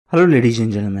Hello ladies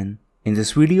and gentlemen, in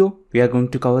this video we are going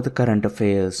to cover the current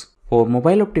affairs. For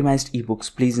mobile optimized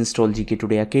ebooks, please install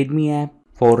GKToday Academy app.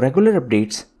 For regular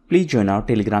updates, please join our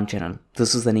Telegram channel.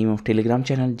 This is the name of Telegram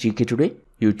channel, GKToday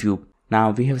YouTube.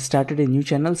 Now we have started a new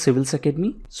channel, Civils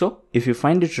Academy. So if you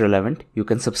find it relevant, you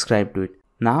can subscribe to it.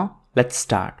 Now let's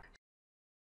start.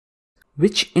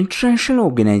 Which international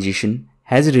organization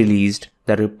has released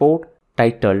the report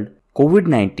titled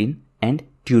COVID-19 and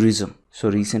Tourism? So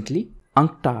recently,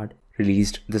 UNCTAD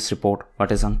released this report.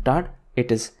 What is UNCTAD?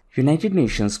 It is United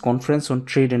Nations Conference on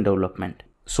Trade and Development.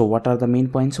 So what are the main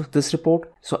points of this report?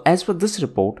 So as per this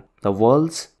report, the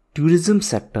world's tourism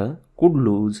sector could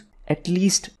lose at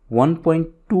least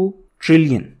 1.2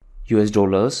 trillion US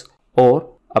dollars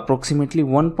or approximately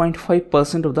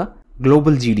 1.5% of the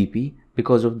global GDP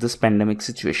because of this pandemic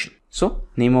situation. So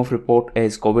name of report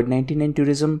is COVID-19 and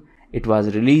Tourism. It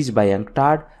was released by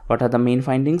UNCTAD. What are the main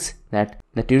findings? That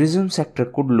the tourism sector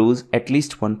could lose at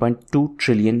least 1.2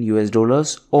 trillion US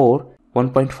dollars or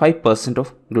 1.5%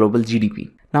 of global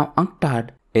GDP. Now UNCTAD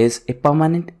is a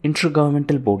permanent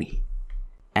intergovernmental body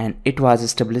and it was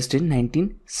established in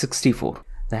 1964.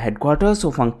 The headquarters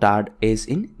of UNCTAD is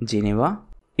in Geneva.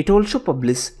 It also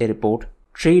publishes a report,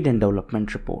 Trade and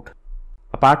Development Report.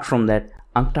 Apart from that,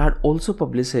 UNCTAD also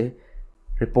publishes a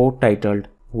report titled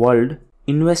World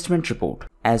Investment Report.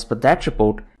 As per that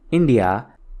report, India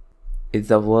is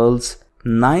the world's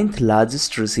 9th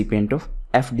largest recipient of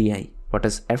FDI. What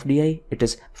is FDI? It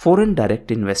is Foreign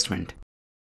Direct Investment.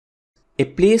 A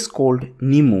place called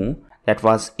Nemo that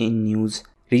was in news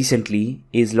recently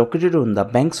is located on the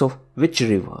banks of which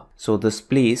river? So this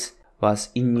place was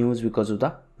in news because of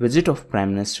the visit of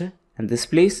Prime Minister, and this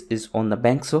place is on the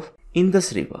banks of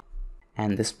Indus River,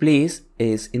 and this place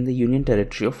is in the Union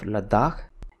Territory of Ladakh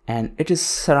and it is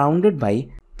surrounded by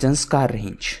Zanskar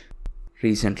Range.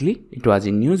 Recently, it was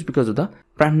in news because of the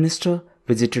Prime Minister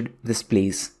visited this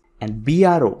place, and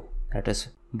BRO, that is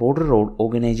Border Road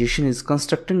Organization, is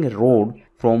constructing a road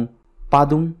from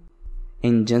Padum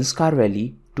in Zanskar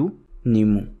Valley to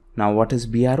Nemo. Now what is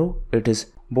BRO? It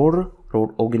is Border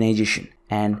Road Organization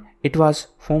and it was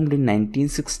formed in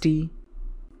 1960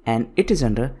 and it is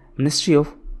under Ministry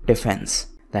of Defense.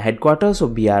 The headquarters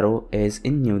of BRO is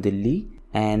in New Delhi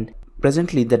and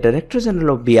presently the Director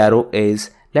General of BRO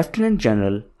is Lieutenant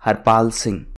General Harpal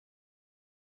Singh.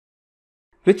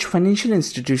 Which financial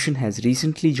institution has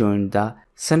recently joined the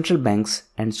Central Banks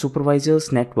and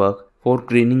Supervisors Network for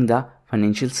greening the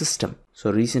financial system?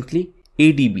 So recently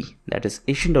ADB, that is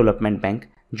Asian Development Bank,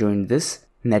 joined this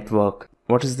network.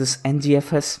 What is this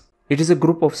NGFS? It is a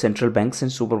group of central banks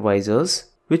and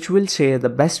supervisors which will share the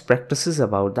best practices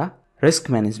about the risk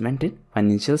management in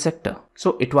financial sector.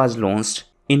 So it was launched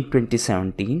in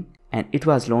 2017 and it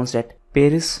was launched at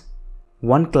Paris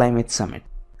One Climate Summit.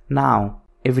 Now,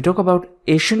 if we talk about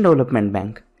Asian Development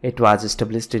Bank, it was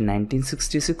established in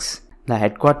 1966. The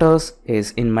headquarters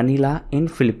is in Manila in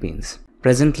Philippines.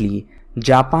 Presently,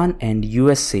 Japan and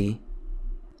USA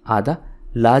are the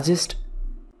largest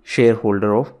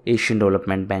shareholder of Asian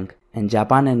Development Bank, and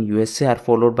Japan and USA are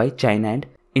followed by China and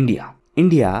India.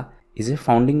 India is a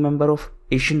founding member of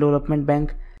Asian Development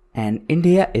Bank and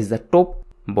India is the top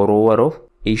borrower of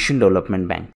Asian Development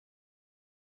Bank.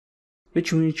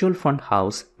 Which mutual fund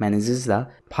house manages the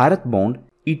Bharat Bond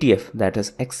ETF, that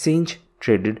is Exchange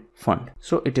Traded Fund?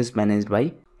 So it is managed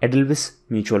by Edelweiss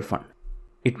Mutual Fund.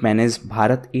 It managed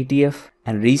Bharat ETF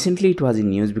and recently it was in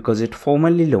news because it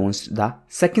formally launched the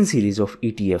second series of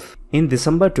ETF. In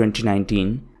December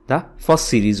 2019, the first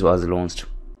series was launched.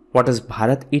 What is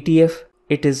Bharat ETF?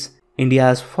 It is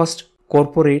India's first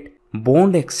corporate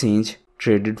bond exchange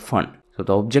traded fund. So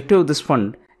the objective of this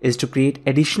fund is to create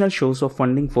additional source of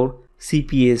funding for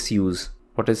CPSUs.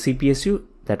 What is CPSU?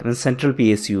 That means central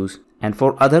PSUs, and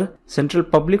for other central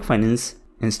public finance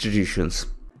institutions.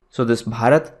 So this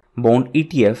Bharat Bond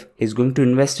ETF is going to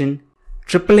invest in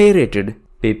AAA rated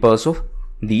papers of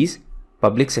these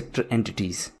public sector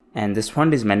entities, and this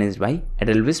fund is managed by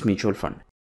Edelweiss Mutual Fund.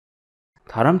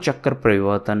 Dharam Chakra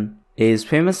Parivartan is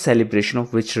famous celebration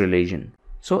of which religion?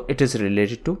 So it is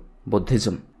related to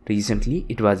Buddhism. Recently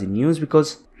it was in news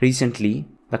because recently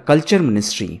the Culture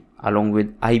Ministry along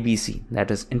with IBC,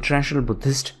 that is International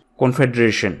Buddhist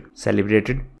Confederation,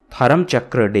 celebrated Dharam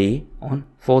Chakra Day on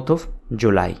 4th of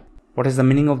July. What is the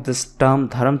meaning of this term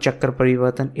Dharam Chakra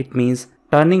Parivartan? It means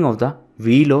turning of the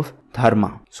wheel of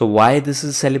Dharma. So why this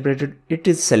is celebrated? It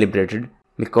is celebrated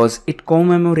because it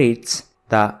commemorates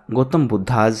the Gautam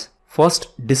Buddha's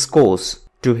first discourse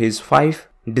to his 5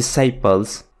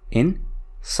 disciples in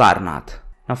Sarnath.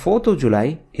 Now 4th of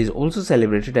July is also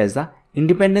celebrated as the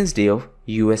Independence Day of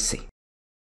USA.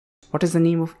 what is the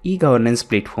name of e-governance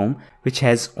platform which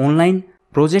has online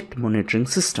project monitoring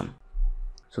system?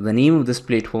 So the name of this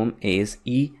platform is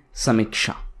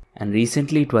e-Samiksha, and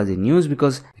recently it was in news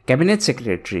because the cabinet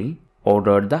secretary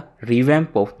ordered the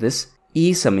revamp of this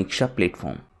e-Samiksha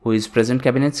platform. Who is present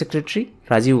cabinet secretary?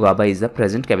 Rajiv Gauba is the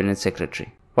present cabinet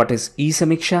secretary. What is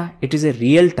e-Samiksha? It is a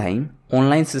real-time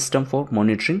online system for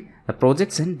monitoring the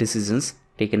projects and decisions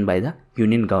taken by the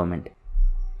union government.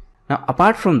 Now,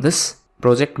 apart from this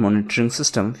project monitoring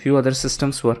system, few other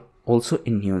systems were also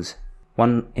in news.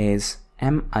 One is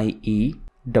MIEWS.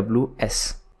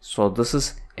 So this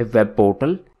is a web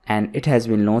portal and it has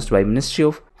been launched by Ministry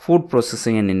of Food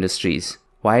Processing and Industries.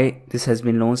 Why this has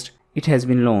been launched? It has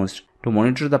been launched to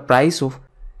monitor the price of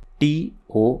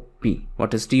TOP.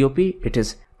 What is TOP? It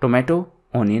is tomato,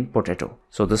 onion, potato.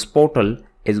 So this portal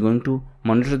is going to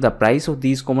monitor the price of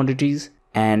these commodities,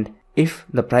 and if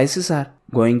the prices are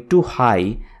going too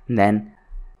high, then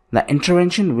the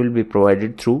intervention will be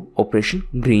provided through Operation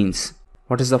Greens.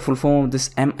 What is the full form of this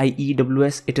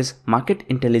MIEWS? It is Market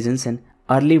Intelligence and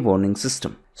Early Warning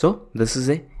System. So this is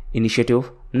a initiative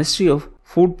of Ministry of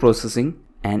Food Processing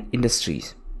and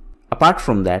Industries. Apart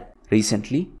from that,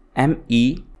 recently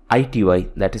MEITY,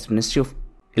 that is Ministry of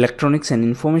Electronics and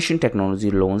Information Technology,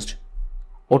 launched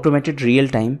Automated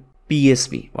Real-Time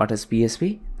PSP. What is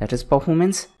PSP? That is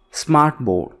Performance Smart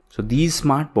Board. So these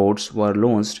smart boards were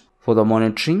launched for the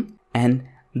monitoring, and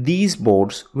these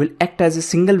boards will act as a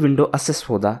single window access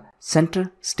for the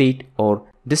center, state or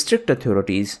district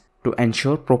authorities to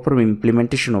ensure proper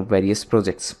implementation of various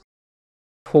projects.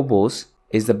 Phobos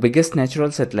is the biggest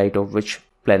natural satellite of which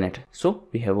planet? So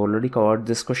we have already covered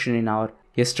this question in our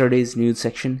yesterday's news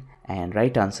section, and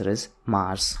right answer is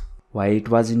Mars. Why it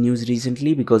was in news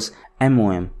recently? Because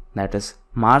MOM, that is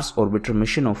Mars Orbiter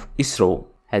Mission of ISRO,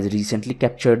 has recently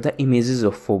captured the images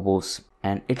of Phobos,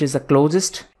 and it is the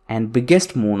closest and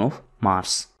biggest moon of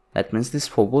Mars. That means this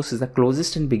Phobos is the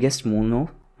closest and biggest moon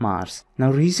of Mars.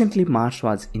 Now recently Mars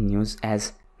was in news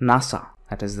as NASA,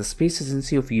 that is the space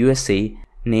agency of USA,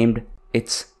 named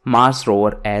its Mars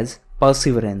rover as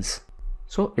Perseverance.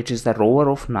 So it is the rover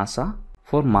of NASA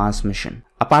for Mars mission.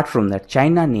 Apart from that,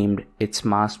 China named its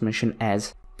Mars mission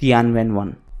as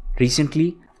Tianwen-1.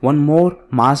 Recently, one more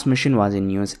Mars mission was in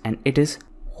news, and it is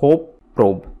Hope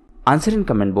Probe. Answer in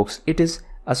comment box. It is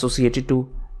associated to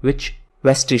which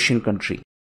West Asian country?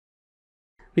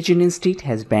 Which Indian state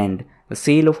has banned the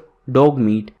sale of dog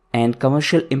meat and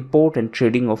commercial import and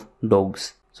trading of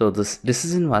dogs? So this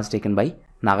decision was taken by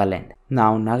Nagaland.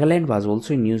 Now Nagaland was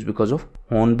also in news because of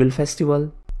Hornbill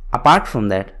Festival. Apart from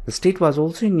that, the state was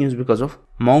also in news because of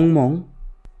Mong Mong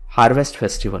Harvest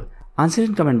Festival. Answer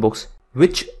in comment box.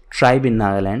 Which tribe in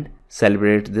Nagaland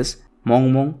celebrates this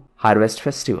Mong Mong Harvest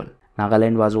Festival?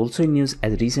 Nagaland was also in news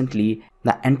as recently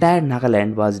the entire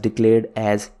Nagaland was declared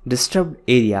as disturbed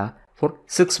area for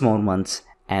 6 more months,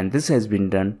 and this has been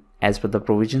done as per the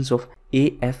provisions of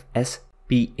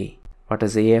AFSPA. What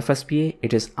is AFSPA?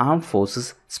 It is Armed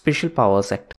Forces Special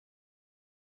Powers Act.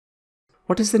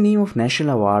 What is the name of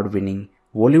National Award winning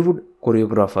Bollywood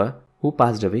choreographer who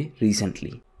passed away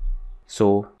recently?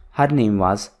 So her name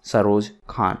was Saroj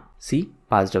Khan. She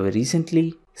passed away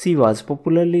recently. She was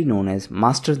popularly known as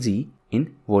Master G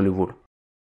in Bollywood.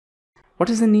 What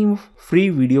is the name of free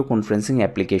video conferencing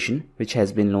application which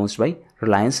has been launched by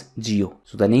Reliance Jio?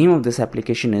 So the name of this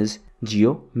application is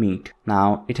Jio Meet.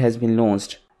 Now it has been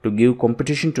launched to give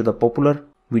competition to the popular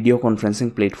video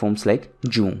conferencing platforms like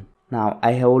Zoom. Now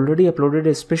I have already uploaded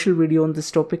a special video on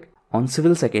this topic on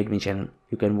Civils Academy channel.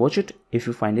 You can watch it if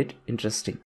you find it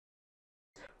interesting.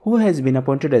 Who has been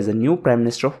appointed as the new Prime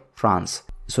Minister of France?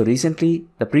 So recently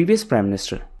the previous Prime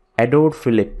Minister Edouard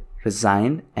Philippe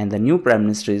resigned, and the new Prime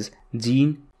Minister is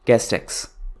Jean Castex.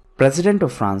 President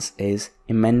of France is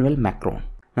Emmanuel Macron.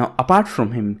 Now apart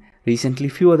from him, recently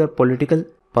few other political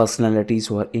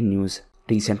personalities were in news.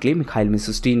 Recently Mikhail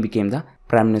Mishustin became the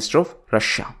Prime Minister of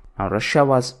Russia. Now Russia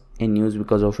was in news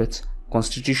because of its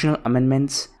constitutional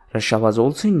amendments. Russia was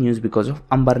also in news because of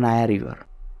Ambarnaya River.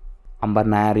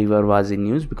 Ambarnaya River was in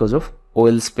news because of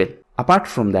oil spill. Apart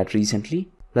from that, recently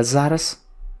Lazarus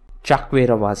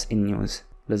Chakwera was in news.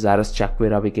 Lazarus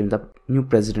Chakwera became the new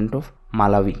president of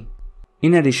Malawi.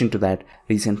 In addition to that,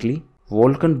 recently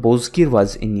Volkan Bozkir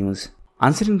was in news.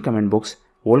 Answer in comment box.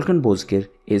 Volkan Bozkir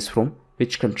is from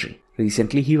which country?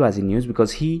 Recently he was in news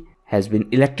because he has been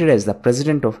elected as the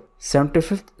president of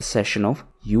 75th session of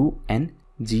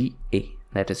UNGA,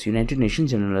 that is United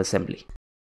Nations General Assembly.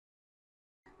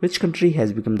 Which country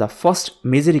has become the first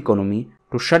major economy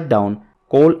to shut down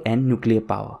coal and nuclear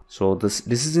power? So this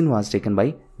decision was taken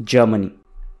by Germany,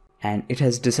 and it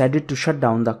has decided to shut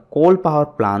down the coal power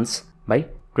plants by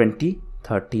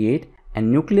 2038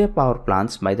 and nuclear power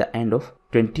plants by the end of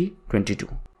 2022.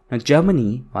 Now,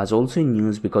 Germany was also in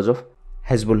news because of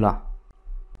Hezbollah.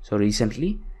 So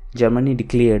recently, Germany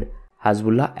declared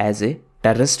Hezbollah as a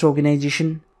terrorist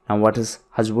organization. Now, what is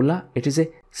Hezbollah? It is a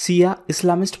Shia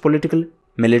Islamist political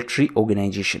military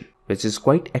organization which is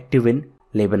quite active in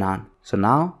Lebanon. So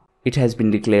now it has been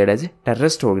declared as a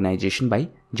terrorist organization by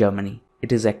Germany.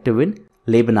 It is active in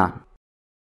Lebanon.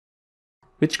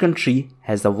 Which country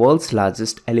has the world's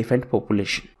largest elephant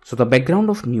population? So the background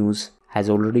of news has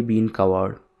already been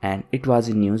covered, and it was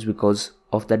in news because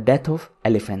of the death of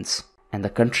elephants, and the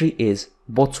country is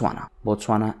Botswana.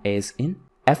 Botswana is in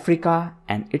Africa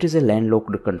and it is a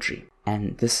landlocked country,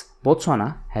 and this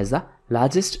Botswana has the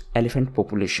largest elephant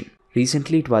population.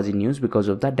 Recently it was in news because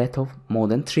of the death of more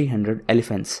than 300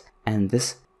 elephants, and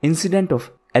this incident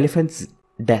of elephants'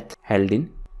 death held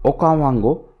in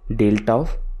Okavango Delta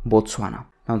of Botswana.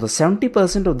 Now the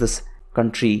 70% of this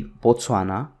country,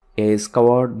 Botswana, is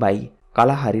covered by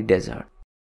Kalahari Desert.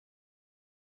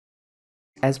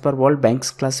 As per World Bank's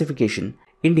classification,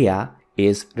 India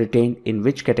is retained in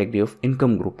which category of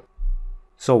income group?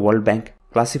 So World Bank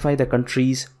classify the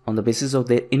countries on the basis of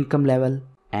their income level,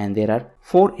 and there are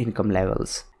 4 income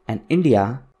levels, and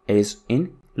India is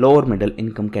in lower middle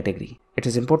income category. It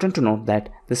is important to note that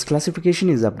this classification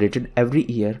is updated every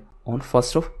year on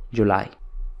 1st of July,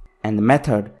 and the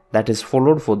method that is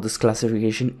followed for this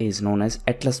classification is known as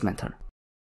Atlas method.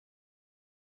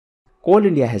 Coal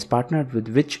India has partnered with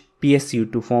which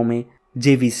PSU to form a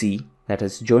JVC, that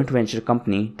is joint venture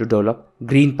company, to develop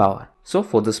green power. So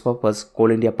for this purpose,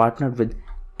 Coal India partnered with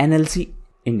NLC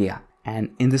India,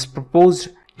 and in this proposed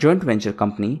joint venture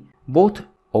company, both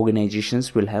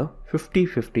organizations will have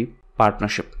 50-50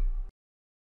 partnership.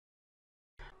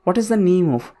 What is the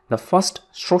name of the first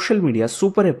social media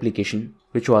super application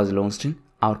which was launched in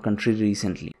our country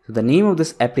recently? So the name of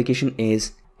this application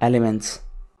is Elements,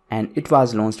 and it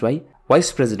was launched by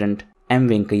Vice President M.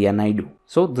 Venkaiah Naidu.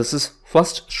 So this is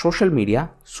first social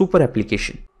media super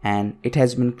application, and it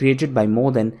has been created by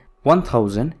more than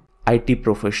 1000 IT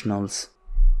professionals.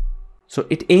 So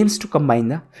it aims to combine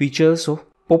the features of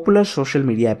popular social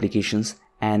media applications,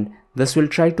 and this will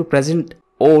try to present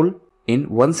all in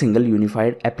one single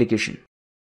unified application.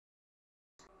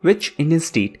 Which Indian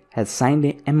state has signed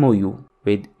a MOU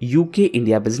with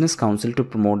UK-India Business Council to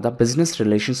promote the business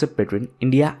relationship between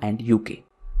India and UK?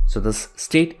 So this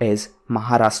state is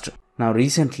Maharashtra. Now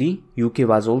recently UK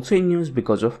was also in news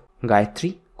because of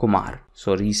Gayatri Kumar.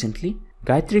 So recently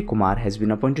Gayatri Kumar has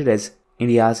been appointed as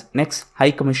India's next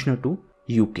High Commissioner to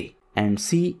UK, and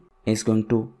she is going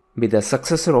to be the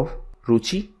successor of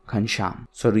Ruchi Ghanshyam.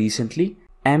 So recently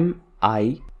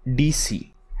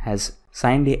MIDC has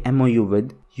signed a MOU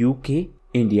with UK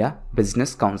India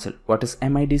Business Council. What is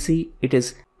MIDC? It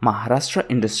is Maharashtra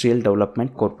Industrial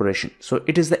Development Corporation. So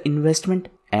it is the investment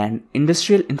and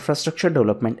industrial infrastructure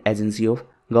development agency of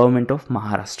Government of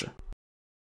Maharashtra.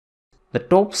 The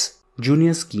TOPS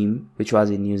junior scheme, which was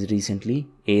in news recently,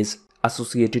 is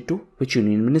associated to which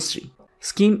union ministry?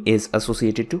 Scheme is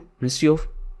associated to Ministry of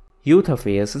Youth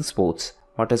Affairs and Sports.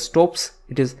 What is TOPS?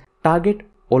 It is Target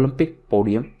Olympic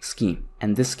Podium Scheme,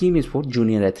 and this scheme is for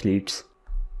junior athletes.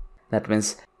 That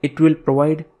means it will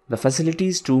provide the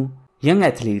facilities to young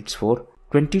athletes for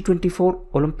 2024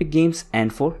 Olympic Games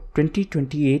and for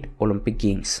 2028 Olympic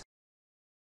Games.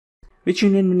 Which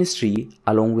union ministry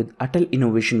along with Atal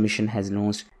Innovation Mission has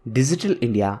launched Digital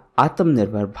India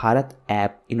Atmanirbhar Bharat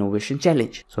App Innovation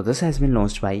Challenge? So this has been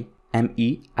launched by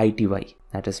MEITY,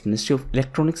 that is Ministry of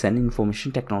Electronics and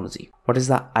Information Technology. What is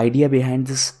the idea behind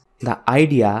this? The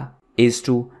idea is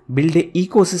to build an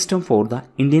ecosystem for the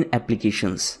Indian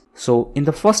applications. So in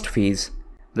the first phase,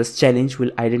 this challenge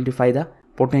will identify the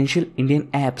potential Indian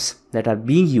apps that are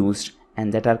being used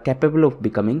and that are capable of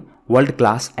becoming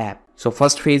world-class app. So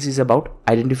first phase is about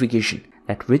identification,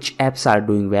 that which apps are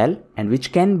doing well and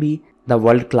which can be the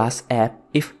world-class app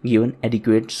if given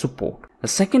adequate support. The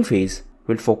second phase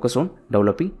will focus on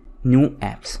developing new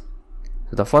apps.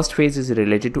 So the first phase is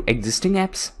related to existing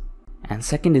apps and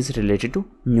second is related to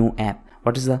new app.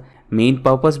 What is the main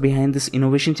purpose behind this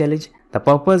innovation challenge? The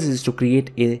purpose is to create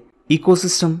an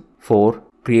ecosystem for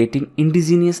creating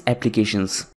indigenous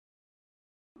applications.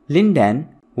 Lin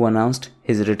Dan, who announced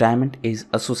his retirement, is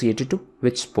associated to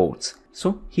which sports?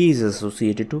 So he is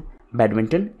associated to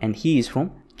badminton and he is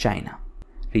from China.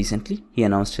 Recently he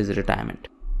announced his retirement.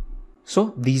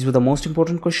 So these were the most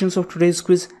important questions of today's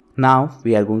quiz. Now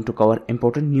we are going to cover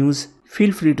important news.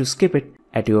 Feel free to skip it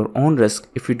at your own risk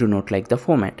if you do not like the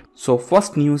format. So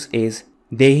first news is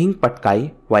Dehing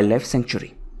Patkai Wildlife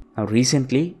Sanctuary. Now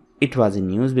recently it was in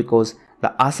news because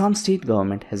the Assam state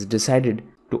government has decided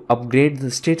to upgrade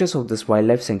the status of this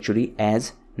wildlife sanctuary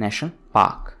as National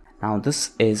Park. Now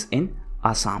this is in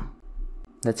Assam.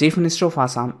 The Chief Minister of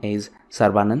Assam is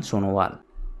Sarbanand Sonowal.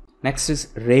 Next is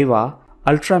Rewa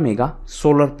Ultra Mega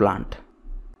Solar Plant.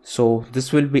 So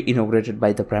this will be inaugurated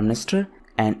by the Prime Minister,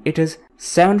 and it is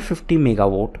 750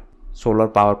 megawatt solar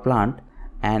power plant,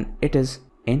 and it is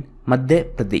in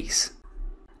Madhya Pradesh.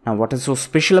 Now what is so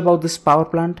special about this power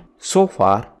plant? So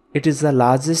far it is the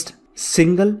largest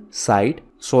single site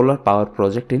solar power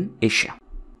project in Asia.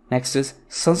 Next is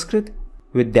Sanskrit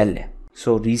Vidyalaya.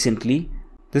 So recently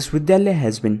this Vidyalaya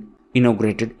has been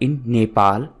inaugurated in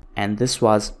Nepal, and this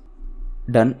was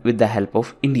done with the help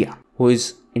of India. Who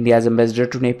is India's ambassador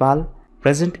to Nepal?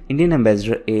 Present Indian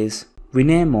ambassador is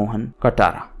Vinay Mohan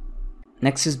Katara.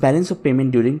 Next is balance of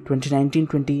payment during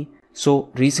 2019-20. So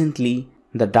recently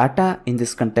the data in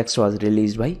this context was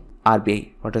released by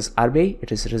RBI. What is RBI?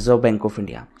 It is Reserve Bank of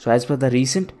India. So as per the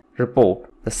recent report,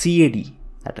 the CAD,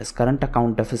 that is current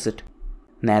account deficit,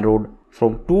 narrowed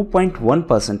from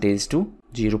 2.1% to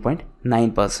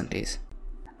 0.9%.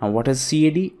 Now what is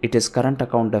CAD? It is current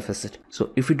account deficit.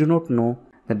 So if you do not know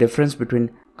the difference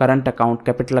between current account,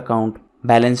 capital account,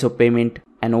 balance of payment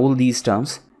and all these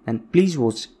terms, then please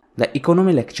watch the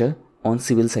economy lecture on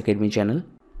Civils Academy channel.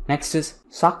 Next is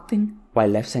Sakting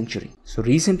Wildlife Sanctuary. So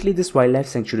recently this wildlife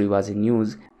sanctuary was in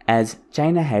news as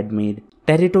China had made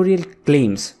territorial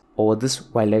claims over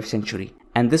this wildlife sanctuary,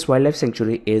 and this wildlife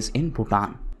sanctuary is in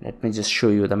Bhutan. Let me just show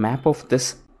you the map of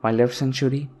this wildlife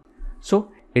sanctuary.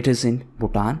 So it is in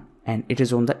Bhutan, and it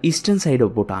is on the eastern side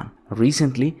of Bhutan.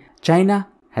 Recently China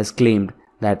has claimed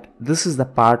that this is the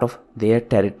part of their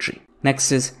territory.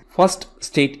 Next is first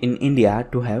state in India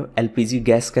to have LPG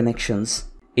gas connections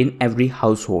in every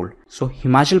household. So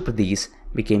Himachal Pradesh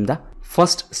became the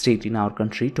first state in our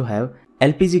country to have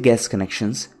LPG gas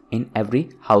connections in every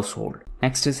household.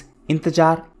 Next is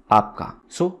Intajar Aapka.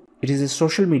 So it is a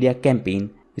social media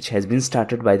campaign which has been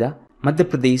started by the Madhya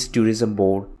Pradesh Tourism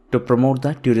Board to promote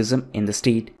the tourism in the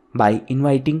state by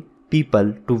inviting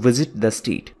people to visit the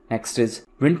state. Next is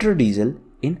winter diesel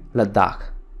in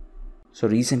Ladakh. So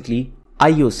recently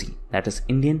IOC, that is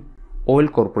Indian Oil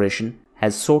Corporation,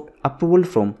 has sought approval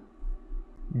from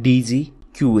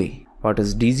DGQA. What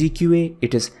is DGQA?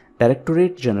 It is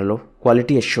Directorate General of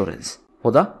Quality Assurance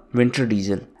for the winter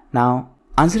diesel. Now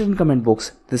answer in comment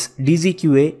box, this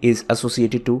DGQA is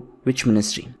associated to which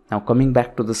ministry? Now coming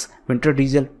back to this winter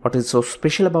diesel, what is so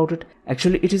special about it?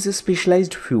 Actually it is a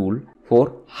specialized fuel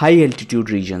for high altitude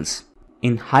regions.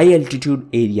 In high altitude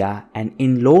area and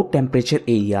in low temperature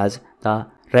areas, the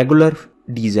regular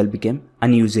diesel became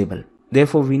unusable.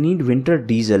 Therefore we need winter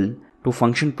diesel to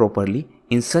function properly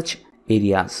in such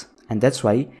areas, and that's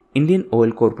why Indian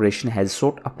Oil Corporation has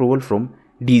sought approval from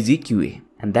DGQA,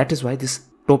 and that is why this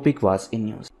topic was in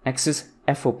news. Next is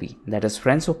FOP, that is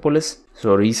Friends of Police.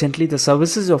 So recently the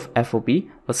services of FOP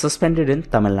were suspended in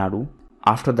Tamil Nadu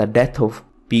after the death of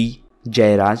P.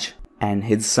 Jayaraj and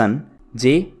his son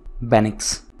J.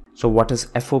 Banix. So what is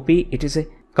FOP? It is a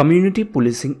community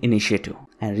policing initiative,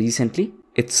 and recently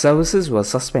its services were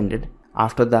suspended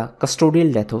after the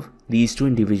custodial death of these two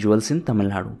individuals in Tamil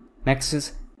Nadu. Next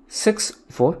is 6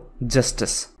 for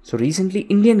Justice. So recently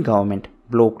Indian government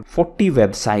blocked 40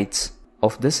 websites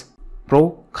of this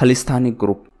pro-Khalistani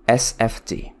group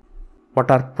SFJ.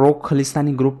 What are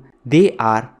pro-Khalistani group? They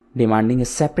are demanding a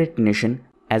separate nation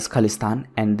as Khalistan,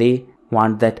 and they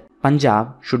want that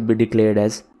Punjab should be declared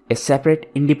as a separate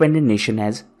independent nation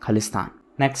as Khalistan.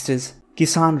 Next is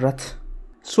Kisan Rath.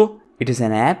 So it is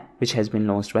an app which has been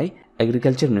launched by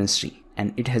Agriculture Ministry,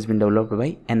 and it has been developed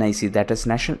by NIC, that is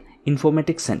National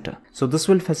Informatics Center. So this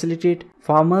will facilitate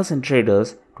farmers and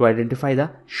traders to identify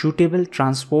the suitable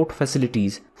transport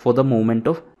facilities for the movement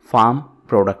of farm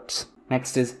products.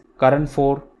 Next is Karan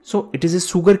 4. So it is a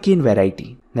sugarcane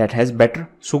variety that has better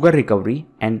sugar recovery,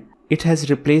 and it has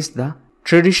replaced the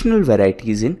traditional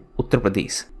varieties in Uttar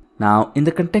Pradesh. Now in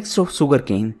the context of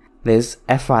sugarcane, there is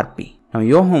FRP. Now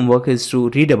your homework is to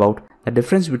read about the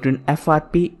difference between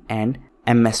FRP and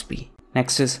MSP.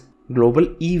 Next is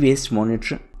Global E-Waste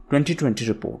Monitor 2020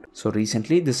 report. So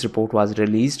recently this report was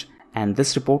released, and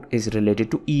this report is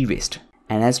related to e-waste.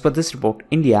 And as per this report,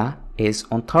 India is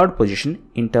on 3rd position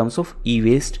in terms of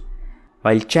e-waste,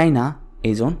 while China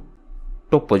is on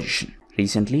top position.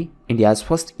 Recently, India's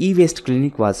first e-waste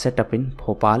clinic was set up in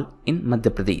Bhopal in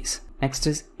Madhya Pradesh. Next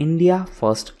is India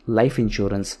First Life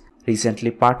Insurance recently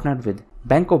partnered with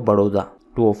Bank of Baroda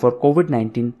to offer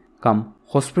COVID-19 cum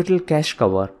hospital cash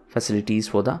cover facilities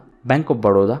for the Bank of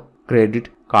Baroda credit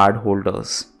card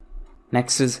holders.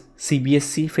 Next is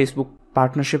CBSC Facebook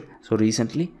partnership. So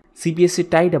recently CBSE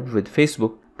tied up with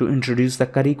Facebook to introduce the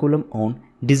curriculum on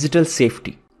digital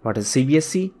safety. What is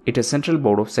CBSE? It is Central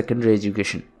Board of Secondary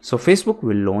Education. So Facebook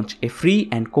will launch a free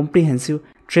and comprehensive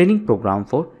training program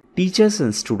for teachers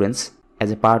and students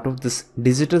as a part of this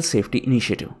digital safety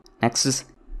initiative. Next is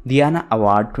Diana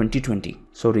Award 2020.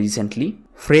 So recently,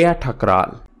 Freya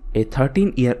Thakral, a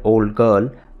 13-year-old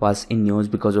girl, was in news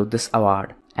because of this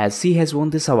award, as she has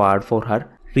won this award for her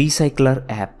Recycler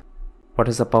app. What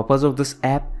is the purpose of this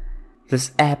app?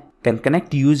 This app can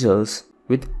connect users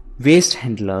with waste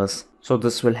handlers. So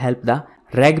this will help the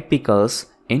rag pickers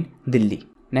in Delhi.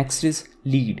 Next is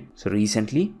LEAD. So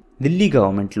recently, Delhi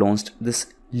government launched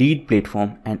this LEAD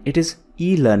platform, and it is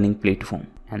e-learning platform,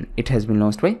 and it has been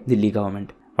launched by Delhi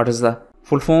government. What is the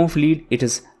full form of LEAD? It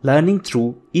is learning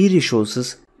through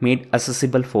e-resources made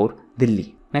accessible for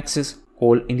Delhi. Next is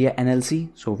Coal India NLC.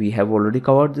 So we have already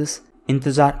covered this.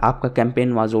 Intezar Aapka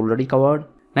campaign was already covered.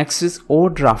 Next is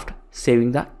Overdraft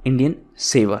Saving the Indian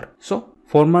Saver. So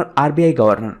former RBI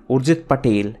Governor Urjit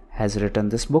Patel has written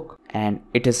this book, and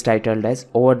it is titled as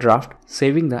Overdraft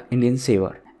Saving the Indian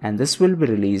Saver, and this will be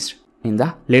released in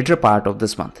the later part of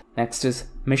this month. Next is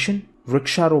Mission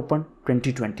Vriksharopan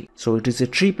 2020. So it is a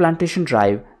tree plantation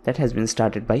drive that has been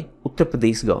started by Uttar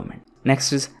Pradesh government.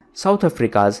 Next is South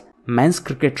Africa's Men's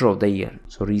Cricketer of the Year.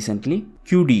 So recently,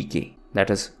 QDK, that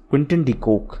is Quinton de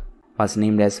Kock, was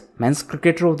named as Men's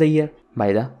Cricketer of the Year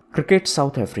by the Cricket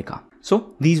South Africa.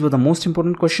 So these were the most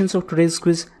important questions of today's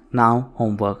quiz. Now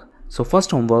homework. So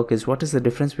first homework is, what is the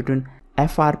difference between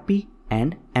FRP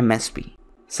and MSP?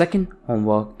 Second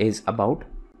homework is about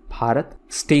Bharat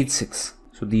Stage 6.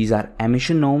 So these are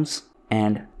emission norms.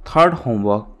 And third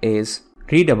homework is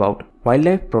read about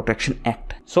Wildlife Protection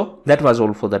Act. So that was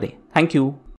all for the day. Thank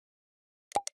you.